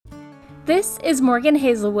This is Morgan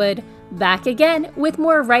Hazelwood, back again with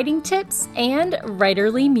more writing tips and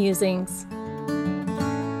writerly musings.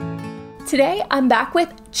 Today, I'm back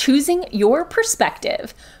with Choosing Your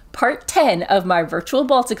Perspective, part 10 of my virtual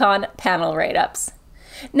Balticon panel write-ups.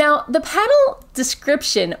 Now, the panel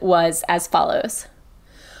description was as follows.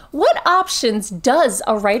 What options does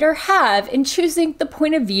a writer have in choosing the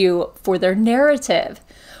point of view for their narrative?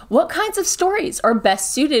 What kinds of stories are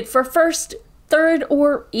best suited for first, third,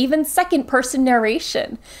 or even second person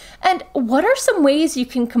narration? And what are some ways you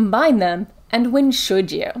can combine them, and when should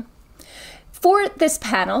you? For this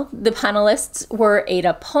panel, the panelists were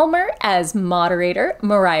Ada Palmer as moderator,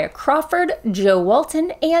 Mariah Crawford, Joe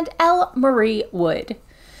Walton, and L. Marie Wood.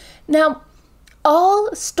 Now,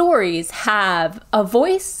 all stories have a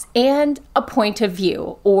voice and a point of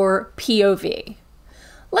view, or POV.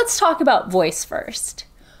 Let's talk about voice first.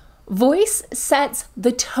 Voice sets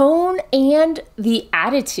the tone and the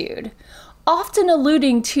attitude, often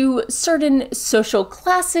alluding to certain social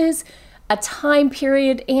classes, a time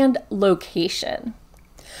period, and location.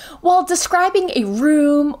 While describing a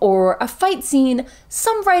room or a fight scene,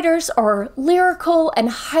 some writers are lyrical and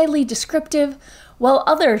highly descriptive, while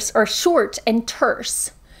others are short and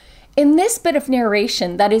terse. In this bit of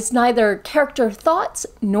narration that is neither character thoughts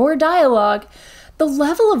nor dialogue, the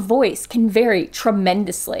level of voice can vary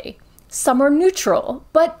tremendously. Some are neutral,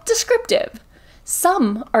 but descriptive.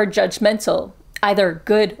 Some are judgmental, either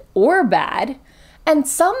good or bad, and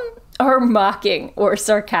some are mocking or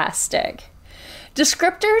sarcastic.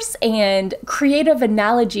 Descriptors and creative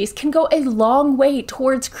analogies can go a long way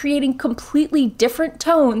towards creating completely different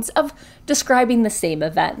tones of describing the same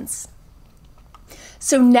events.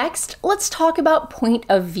 So next, let's talk about point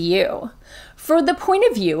of view. For the point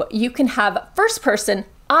of view, you can have first person,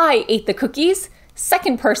 I ate the cookies,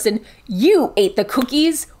 second person, you ate the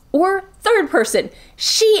cookies, or third person,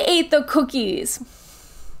 she ate the cookies.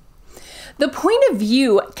 The point of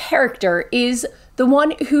view character is the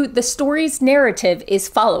one who the story's narrative is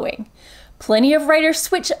following. Plenty of writers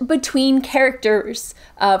switch between characters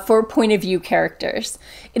for point of view characters.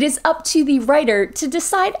 It is up to the writer to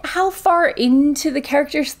decide how far into the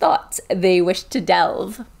character's thoughts they wish to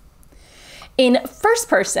delve. In first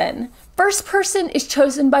person is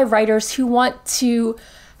chosen by writers who want to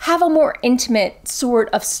have a more intimate sort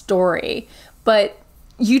of story, but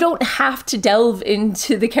you don't have to delve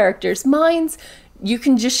into the characters' minds. You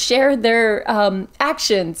can just share their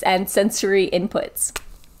actions and sensory inputs.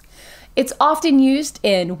 It's often used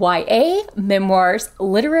in YA, memoirs,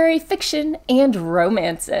 literary fiction, and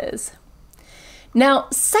romances. Now,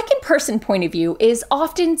 second person point of view is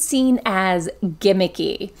often seen as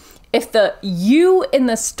gimmicky. If the you in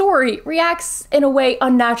the story reacts in a way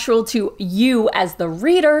unnatural to you as the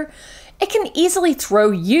reader, it can easily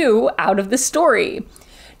throw you out of the story.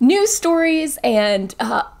 News stories and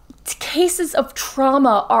cases of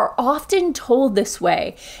trauma are often told this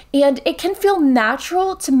way, and it can feel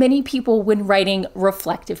natural to many people when writing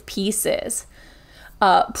reflective pieces.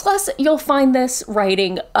 Plus, you'll find this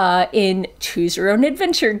writing in choose your own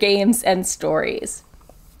adventure games and stories.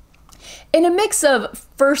 In a mix of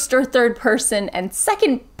first or third person and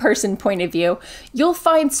second person point of view, you'll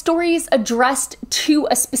find stories addressed to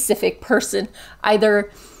a specific person, either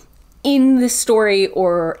in the story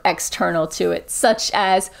or external to it, such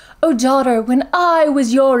as, "Oh daughter, when I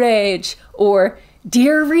was your age," or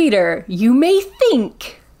 "Dear reader, you may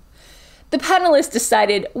think." The panelists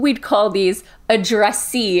decided we'd call these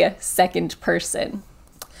addressee second person.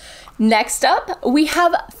 Next up, we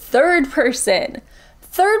have third person.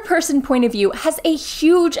 Third person point of view has a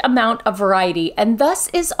huge amount of variety and thus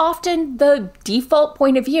is often the default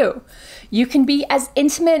point of view. You can be as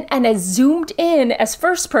intimate and as zoomed in as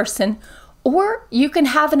first person, or you can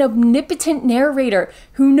have an omnipotent narrator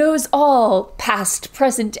who knows all past,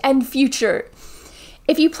 present, and future.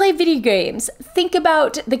 If you play video games, think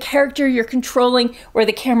about the character you're controlling where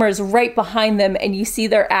the camera is right behind them and you see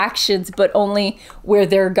their actions but only where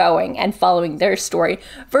they're going and following their story,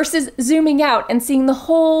 versus zooming out and seeing the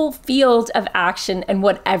whole field of action and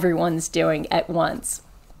what everyone's doing at once.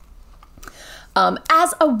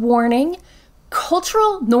 As a warning,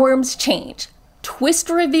 cultural norms change. Twist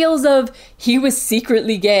reveals of "he was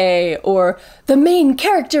secretly gay" or "the main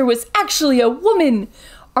character was actually a woman"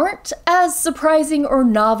 aren't as surprising or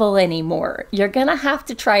novel anymore. You're gonna have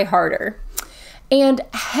to try harder. And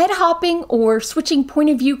head hopping or switching point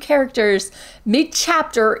of view characters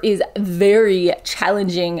mid-chapter is very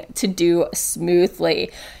challenging to do smoothly.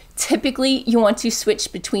 Typically, you want to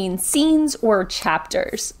switch between scenes or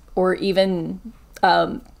chapters, or even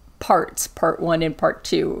parts, part 1 and part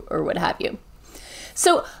 2, or what have you.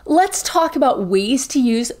 So let's talk about ways to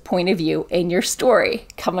use point of view in your story,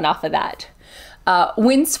 coming off of that.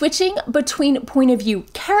 When switching between point of view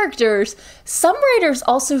characters, some writers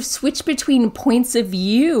also switch between points of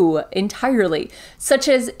view entirely, such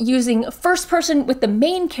as using first person with the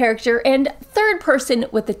main character and third person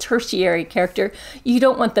with the tertiary character you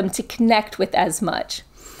don't want them to connect with as much.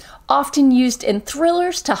 Often used in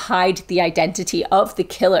thrillers to hide the identity of the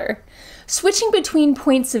killer. Switching between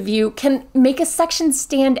points of view can make a section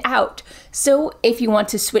stand out, so if you want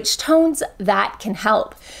to switch tones, that can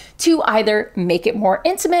help to either make it more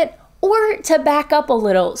intimate or to back up a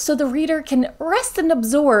little so the reader can rest and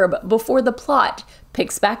absorb before the plot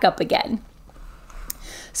picks back up again.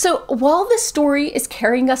 So while the story is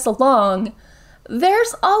carrying us along,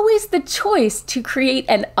 there's always the choice to create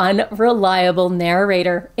an unreliable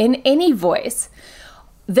narrator in any voice.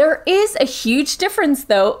 There is a huge difference,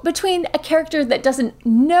 though, between a character that doesn't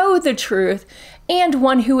know the truth and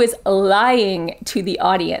one who is lying to the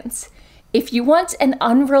audience. If you want an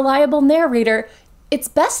unreliable narrator, it's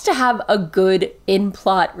best to have a good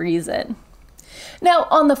in-plot reason. Now,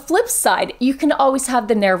 on the flip side, you can always have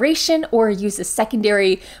the narration or use a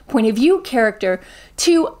secondary point of view character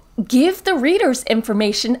to give the readers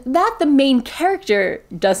information that the main character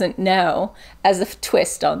doesn't know as a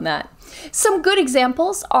twist on that. Some good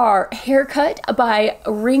examples are Haircut by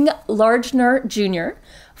Ring Lardner Jr.,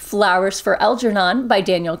 Flowers for Algernon by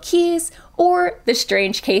Daniel Keyes, or The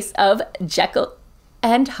Strange Case of Jekyll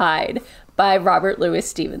and Hyde by Robert Louis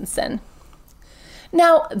Stevenson.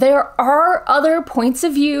 Now, there are other points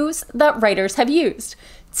of views that writers have used,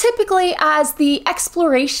 typically as the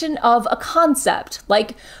exploration of a concept,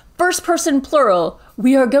 like first person plural,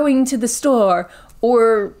 we are going to the store,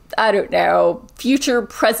 or, I don't know, future,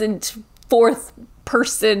 present, fourth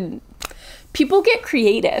person. People get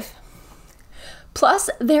creative. Plus,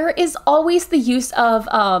 there is always the use of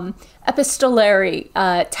epistolary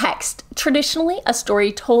text, traditionally a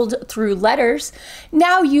story told through letters,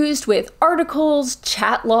 now used with articles,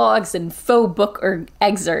 chat logs, and faux book or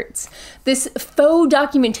excerpts. This faux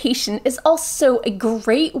documentation is also a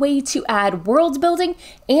great way to add world building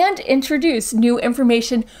and introduce new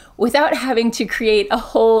information without having to create a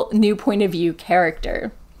whole new point of view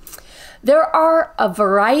character. There are a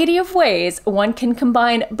variety of ways one can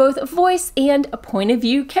combine both voice and point of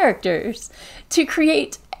view characters to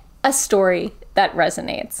create a story that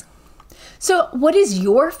resonates. So, what is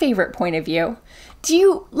your favorite point of view? Do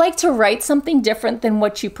you like to write something different than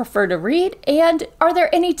what you prefer to read? And are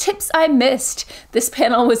there any tips I missed? This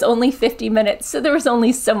panel was only 50 minutes, so there was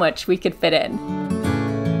only so much we could fit in.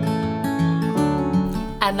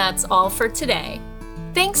 And that's all for today.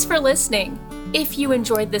 Thanks for listening. If you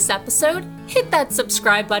enjoyed this episode, hit that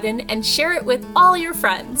subscribe button and share it with all your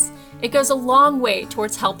friends. It goes a long way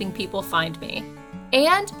towards helping people find me.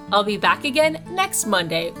 And I'll be back again next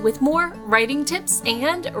Monday with more writing tips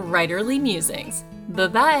and writerly musings.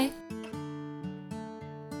 Bye-bye.